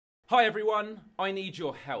Hi everyone, I need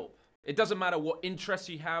your help. It doesn't matter what interests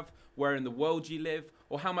you have, where in the world you live,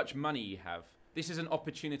 or how much money you have. This is an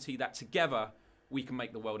opportunity that together we can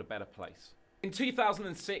make the world a better place. In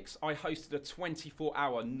 2006, I hosted a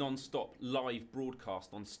 24-hour non-stop live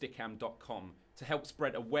broadcast on Stickam.com to help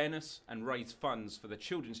spread awareness and raise funds for the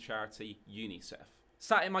children's charity UNICEF.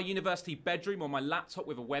 Sat in my university bedroom on my laptop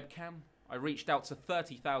with a webcam, I reached out to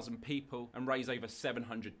 30,000 people and raised over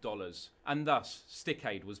 $700, and thus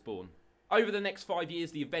Stickaid was born. Over the next 5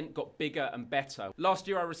 years, the event got bigger and better. Last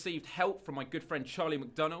year, I received help from my good friend Charlie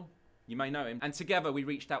McDonnell. You may know him. And together, we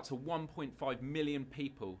reached out to 1.5 million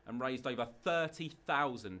people and raised over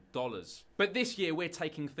 $30,000. But this year, we're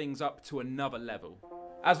taking things up to another level.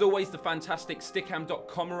 As always, the fantastic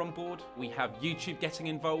Stickam.com are on board. We have YouTube getting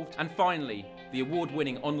involved. And finally, the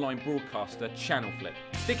award-winning online broadcaster Channel Flip.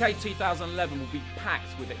 Stickaid 2011 will be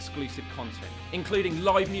packed with exclusive content, including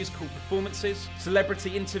live musical performances,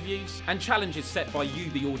 celebrity interviews, and challenges set by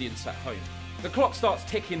you, the audience at home. The clock starts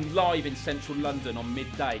ticking live in central London on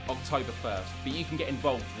midday, October 1st, but you can get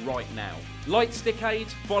involved right now. Like Stickaid,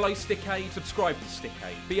 follow Stickaid, subscribe to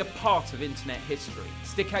Stickaid, be a part of internet history.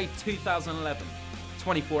 Stickaid 2011,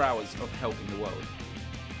 24 hours of helping the world.